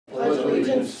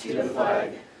allegiance to the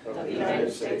flag of the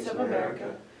United States of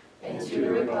America and to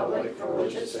the republic for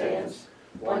which it stands,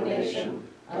 one nation,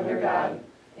 under God,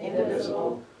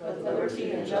 indivisible, with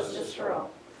liberty and justice for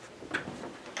all.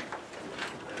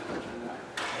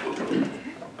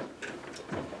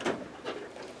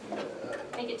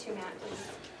 Make it 2, Matt, please.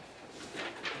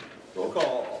 Roll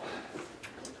call.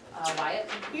 Wyatt.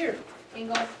 Here.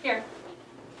 Engel. Here.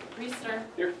 Reister.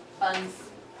 Here. Buns.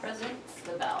 President.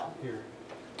 Stabell. Here.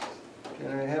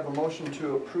 Can I have a motion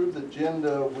to approve the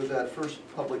agenda with that first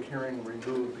public hearing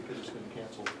removed because it's been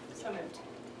canceled? So moved.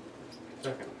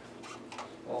 Second.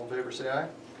 All in favor, say aye.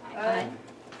 Aye.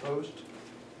 Opposed?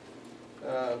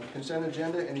 Consent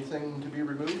agenda, anything to be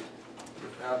removed?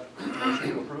 If not,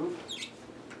 motion to approve?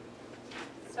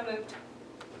 So moved.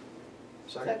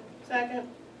 Second. Second.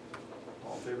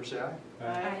 All in favor, say aye.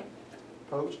 Aye.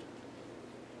 Opposed?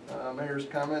 Mayor's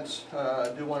comments.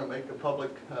 I do want to make a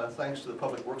public thanks to the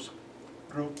Public Works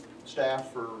Group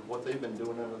staff for what they've been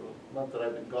doing in the month that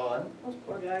I've been gone. Those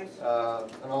poor guys.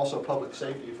 And also Public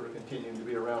Safety for continuing to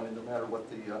be around no matter what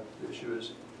the issue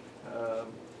is.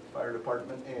 Fire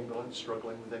department, ambulance,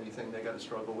 struggling with anything they got to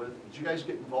struggle with. Did you guys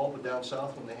get involved with down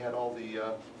south when they had all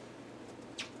the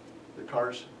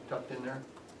cars tucked in there?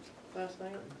 Last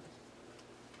night.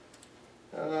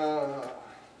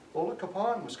 Ola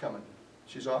Capon was coming.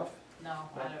 She's off? No,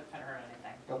 I haven't heard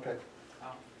anything. Okay.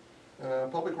 Oh.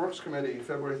 Public Works Committee,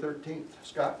 February 13th.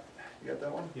 Scott, you got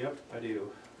that one? Yep, I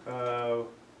do.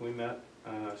 We met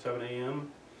 7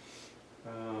 a.m.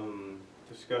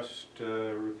 Discussed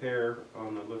repair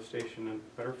on the lift station in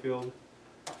Butterfield,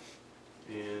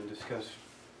 and discussed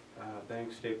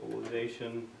bank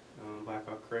stabilization on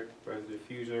Blackhawk Creek by the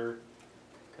diffuser,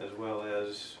 as well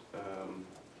as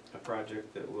a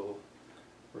project that will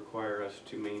require us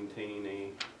to maintain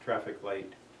a traffic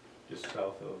light just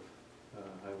south of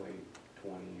Highway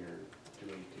 20 or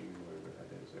 282, whatever that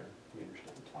is there, the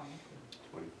interstate.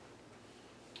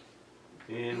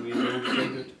 20. And we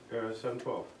adjourned at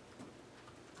 7:12.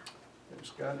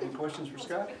 Scott, any questions for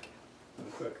Scott?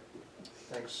 Quick.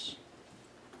 Thanks.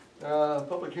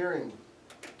 Public hearing.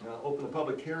 Open the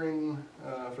public hearing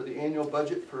for the annual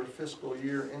budget for fiscal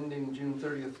year ending June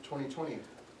 30th, 2020.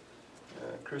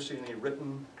 Chrissy, any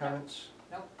written comments?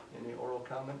 Nope. Any oral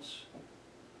comments?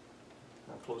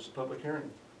 I'll close the public hearing.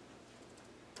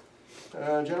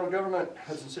 General Government.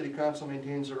 Hudson City Council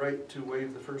maintains the right to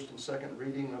waive the first and second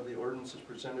reading of the ordinances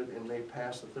presented and may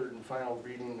pass the third and final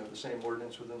reading of the same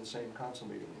ordinance within the same council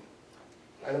meeting.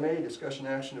 Item A, discussion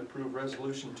action to approve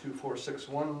resolution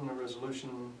 2461, a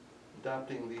resolution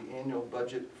adopting the annual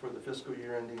budget for the fiscal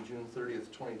year ending June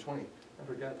 30th, 2020. I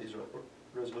forgot these are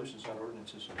resolutions, not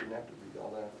ordinances, so we didn't have to read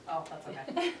all that. Oh, that's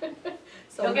okay.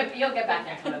 So you'll get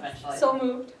back into it eventually. So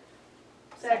moved.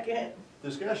 Second.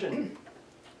 Discussion.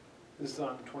 This is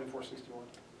on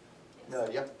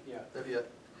 2461. Yep. Yeah. That'd be it.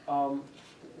 One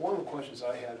of the questions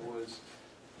I had was,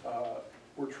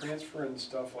 we're transferring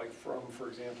stuff like from, for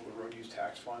example, the road use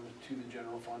tax fund to the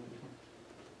general fund.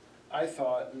 I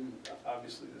thought, and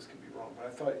obviously this could be wrong, but I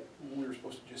thought we were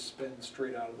supposed to just spend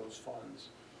straight out of those funds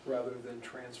rather than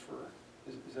transfer.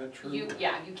 Is that true? You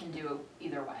can do it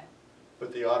either way.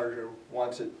 But the auditor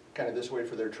wants it kind of this way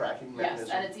for their tracking mechanism.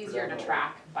 Yes, and it's easier to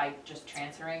track by just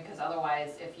transferring, because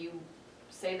otherwise, if you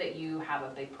say that you have a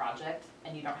big project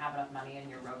and you don't have enough money in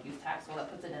your road use tax, well,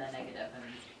 that puts it in a negative, and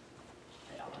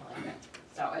they don't really like it.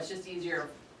 So it's just easier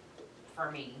for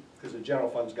me. Because the general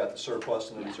fund's got the surplus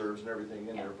and the Yeah. reserves and everything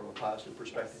in there from a positive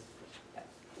perspective.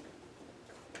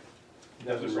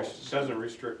 Yes. Doesn't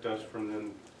restrict us from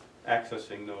then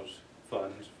accessing those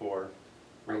funds for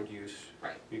road use.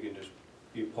 Right.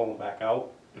 You pull them back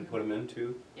out and put them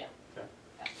into. Yeah. Okay.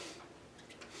 Yeah.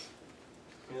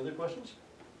 Any other questions?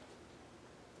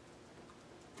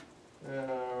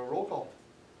 Roll call.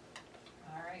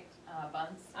 All right,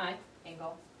 Buns. Aye.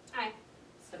 Engel. Aye.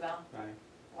 Stabell. Aye.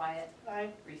 Wyatt. Aye.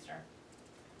 Reister.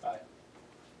 Aye.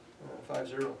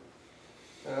 5-0.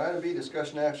 Item B,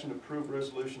 discussion action to approve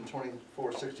resolution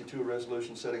 2462,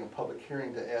 resolution setting a public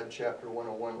hearing to add chapter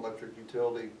 101 electric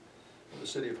utility of the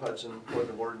City of Hudson Code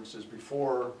of Ordinances.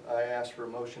 Before I ask for a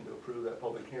motion to approve that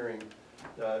public hearing,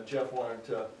 Jeff wanted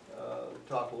to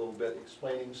talk a little bit,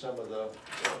 explaining some of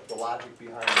the logic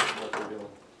behind what they're doing.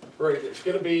 Right, it's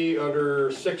going to be under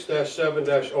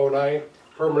 6-7-09,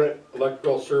 permanent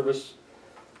electrical service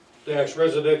dash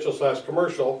residential /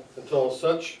 commercial, until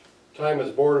such time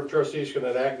as Board of Trustees can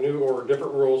enact new or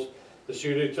different rules. This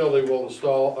utility will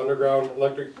install underground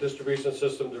electric distribution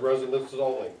system to residences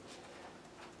only.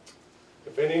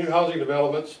 If any new housing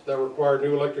developments that require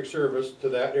new electric service to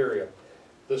that area.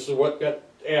 This is what got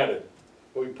added.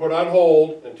 we put on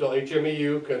hold until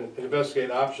HMEU can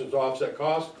investigate options to offset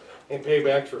costs and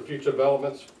paybacks for future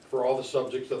developments for all the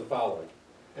subjects of the following.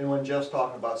 And when Jeff's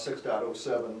talking about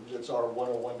 6.07, it's our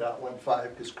 101.15,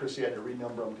 because Chrissy had to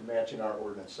renumber them to matching our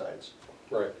ordinance sites.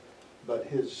 Right. But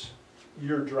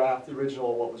your draft, the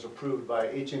original, what was approved by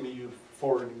HMEU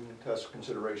forwarding to us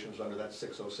considerations under that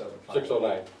 607.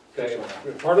 609. Okay.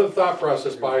 And part of the thought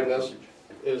process behind this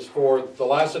is for the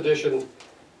last edition,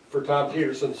 for Tom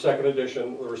Peterson's second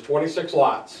edition, there was 26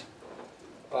 lots.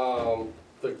 The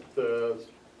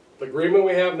agreement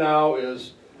we have now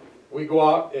is we go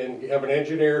out and have an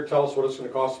engineer tell us what it's going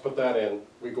to cost to put that in.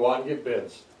 We go out and get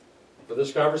bids. For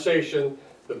this conversation,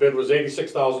 the bid was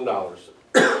 $86,000.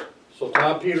 So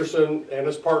Tom Peterson and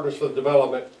his partners for the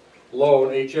development loan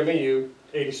HMEU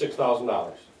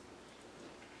 $86,000.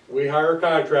 We hire a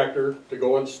contractor to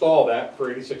go install that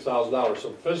for $86,000.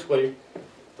 So physically,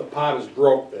 the pot is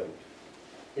broke then.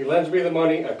 He lends me the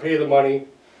money, I pay the money,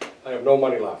 I have no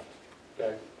money left.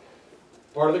 Okay.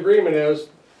 Part of the agreement is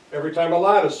every time a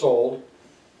lot is sold,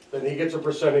 then he gets a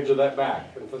percentage of that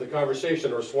back. And for the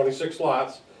conversation, there's 26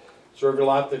 lots. So every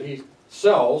lot that he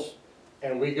sells,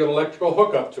 and we get electrical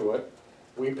hookup to it,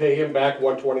 we pay him back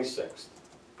 1/26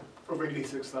 Over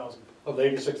 86,000. of the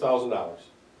 $86,000.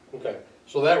 Okay,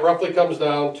 so that roughly comes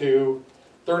down to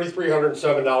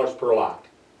 $3,307 per lot.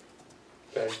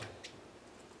 Okay,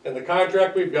 and the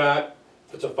contract we've got,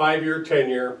 it's a 5-year,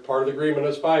 10-year. Part of the agreement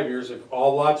is 5 years. If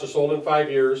all lots are sold in 5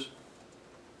 years,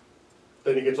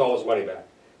 then he gets all his money back.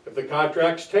 If the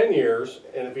contract's 10 years,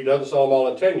 and if he doesn't sell them all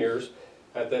in 10 years,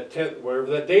 at that 10, whatever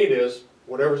that date is,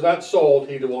 whatever's not sold,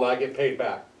 he will not get paid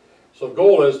back. So the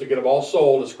goal is to get them all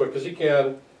sold as quick as he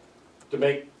can to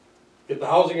get the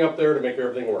housing up there to make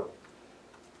everything work.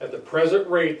 At the present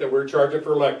rate that we're charging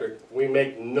for electric, we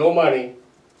make no money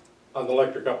on the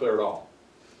electric up there at all.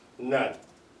 None.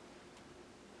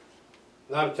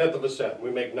 Not a tenth of a cent.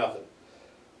 We make nothing.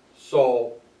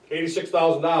 So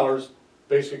 $86,000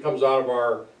 basically comes out of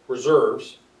our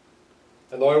reserves.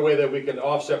 And the only way that we can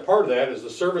offset part of that is the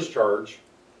service charge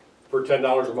for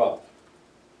 $10 a month.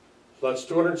 So that's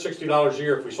 $260 a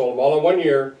year. If we sold them all in 1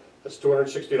 year, that's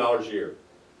 $260 a year.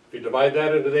 If you divide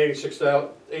that into the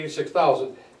 86,000,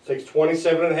 it takes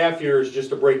 27 and a half years just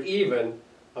to break even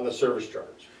on the service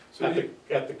charge So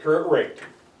at the current rate.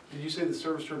 Did you say the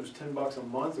service charge was $10 a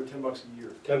month or $10 a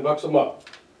year? $10 a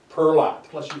month per lot.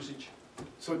 Plus usage.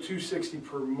 So $260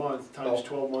 per month times Oh.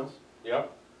 12 months?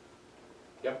 Yep.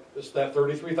 Yep, it's that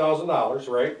 $33,000,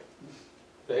 right?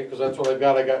 Okay, because that's what I've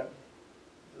got. I got,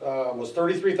 was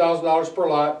 $33,000 per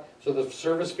lot. So the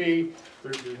service fee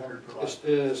 $3,300 per lot.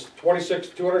 is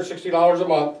 $260 a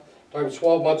month, times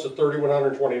 12 months is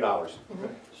 $3,120.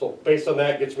 So based on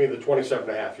that, gets me the 27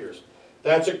 and a half years.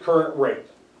 That's at current rate.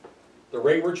 The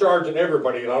rate we're charging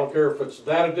everybody, and I don't care if it's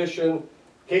that edition,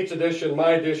 Kate's edition,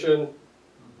 my edition,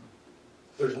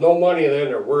 there's no money in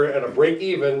there. We're at a break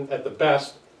even at the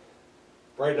best.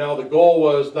 Right now, the goal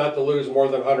was not to lose more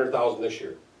than $100,000 this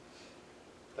year.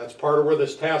 That's part of where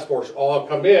this task force all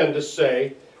come in to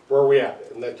say where we at.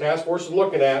 And the task force is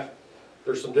looking at,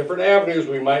 there's some different avenues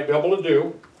we might be able to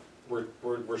do.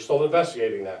 We're still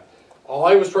investigating that. All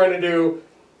I was trying to do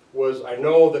was, I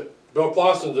know that Bill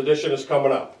Clausen's edition is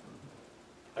coming up.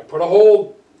 I put a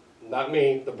hold, not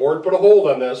me, the board put a hold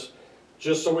on this,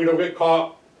 just so we don't get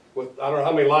caught with, I don't know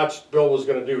how many lots Bill was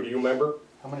gonna do, do you remember?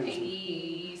 How many was it?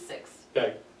 86.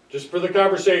 Okay, just for the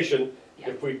conversation,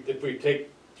 Yeah. if we take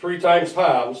 3 times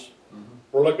Tom's,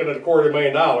 we're looking at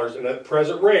 $250,000, and at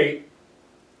present rate,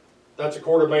 that's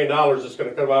 $250,000 that's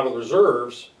gonna come out of the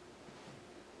reserves,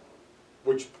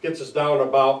 which gets us down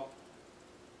about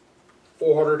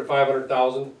 400 to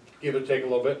 500,000, give or take a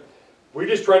little bit. We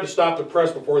just tried to stop the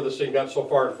press before this thing got so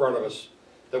far in front of us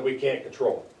that we can't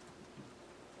control.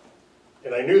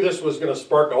 And I knew this was gonna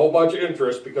spark a whole bunch of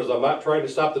interest because I'm not trying to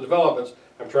stop the developments,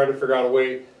 I'm trying to figure out a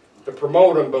way to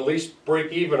promote them, but at least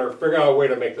break even or figure out a way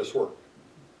to make this work.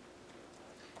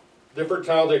 Different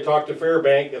towns, they talked to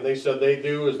Fairbank, and they said they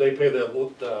do is they pay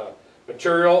the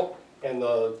material, and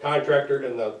the contractor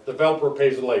and the developer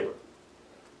pays the labor.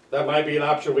 That might be an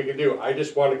option we could do. I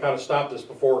just wanted to kind of stop this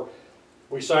before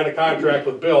we sign a contract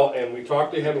with Bill, and we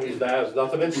talked to him, he has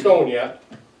nothing in stone yet.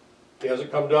 He hasn't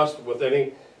come to us with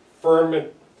any firm,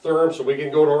 so we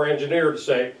can go to our engineer to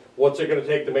say, what's it gonna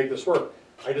take to make this work?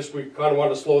 We kind of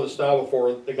want to slow this down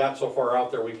before they got so far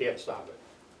out there we can't stop it.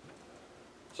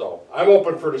 So I'm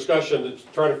open for discussion to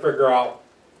try to figure out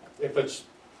if it's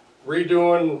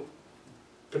redoing,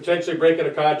 potentially breaking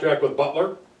a contract with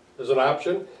Butler is an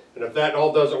option. And if that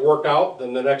all doesn't work out,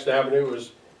 then the next avenue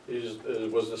was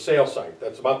the sale site.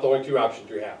 That's about the only 2 options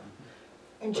you have.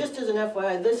 And just as an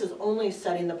FYI, this is only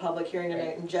setting the public hearing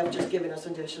tonight, and Jeff just giving us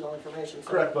additional information. So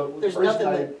Correct, but there's first nothing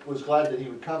I that- was glad that he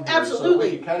would come here. So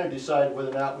Absolutely. we could kind of decide whether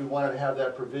or not we wanted to have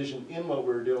that provision in what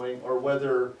we're doing, or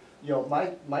whether, you know,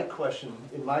 my question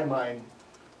in my mind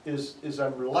is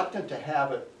I'm reluctant to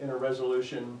have it in a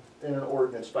resolution, in an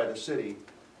ordinance by the city,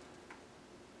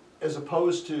 as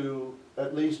opposed to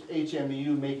at least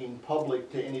HMU making public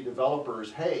to any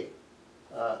developers, hey,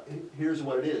 here's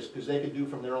what it is, because they could do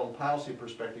from their own policy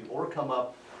perspective, or come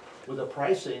up with a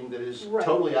pricing that is Right.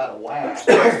 totally out of whack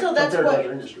Still, compared that's to what,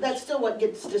 other industries. that's still what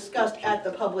gets discussed at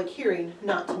the public hearing,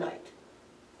 not tonight.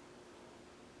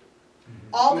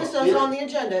 All this is on the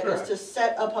agenda is Correct. to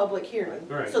set a public hearing.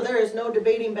 Right. So there is no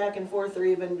debating back and forth or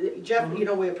even, Jeff, you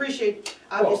know, we appreciate,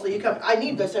 obviously, you come, I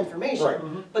need this Right.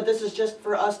 information. But this is just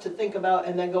for us to think about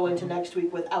and then go into next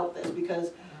week without this,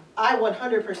 because I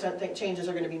 100% think changes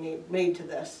are gonna be made to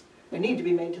this. They need to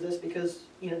be made to this because,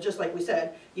 you know, just like we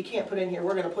said, you can't put in here,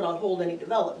 we're gonna put on hold any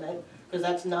development, because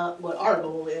that's not what our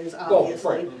goal is,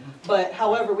 obviously. right. But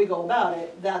however we go about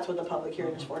it, that's what the public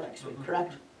hearing is for next week,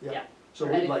 correct? Yeah. So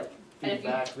And we'd if- like and if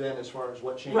you- feedback then as far as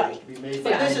what changes Right. to be made.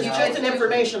 But this is Yeah. just an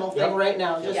informational thing Yep. right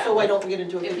now, just so I don't get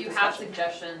into a If big you have discussion.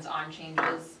 suggestions on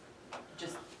changes,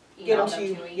 just Get email them them to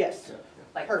to you, me. yes.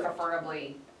 Like Perfect.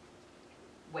 preferably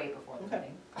way before the Okay.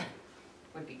 meeting,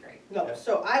 would be great. No, Yeah.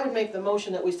 so I would make the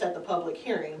motion that we set the public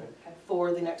hearing Okay.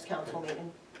 for the next council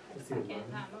meeting. Second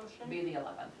that motion. Be the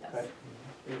 11th, yes. Okay.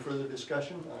 Any further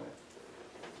discussion on it?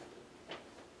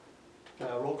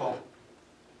 Roll call.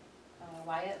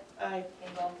 Wyatt, Aye.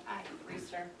 Engel, Aye.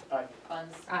 Reister. Aye.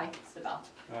 Funds. Aye. Stabell.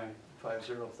 Aye.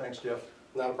 5-0, thanks Jeff.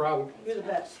 Not a problem. You're the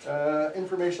best.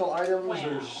 Informational items, Wow.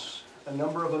 there's a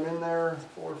number of them in there,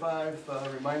 4 or 5.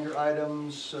 Reminder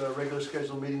items, regular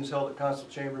scheduled meetings held at council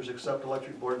chambers except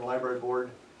electric board and library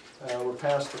board. We're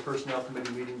past the personnel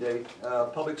committee meeting date.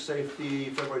 Public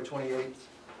safety, February 28th,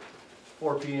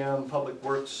 4 PM. Public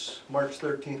works, March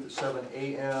 13th at 7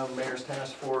 AM. Mayor's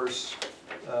task force,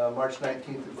 March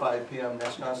 19th at 5 PM.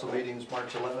 Next council meetings,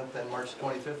 March 11th and March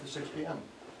 25th at 6 PM.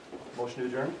 Motion to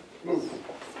adjourn.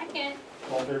 Second,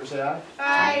 All in favor, say aye.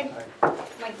 Aye.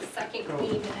 like the second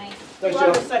queen tonight. Thanks, You are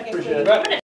the Jeff. second Appreciate queen. it.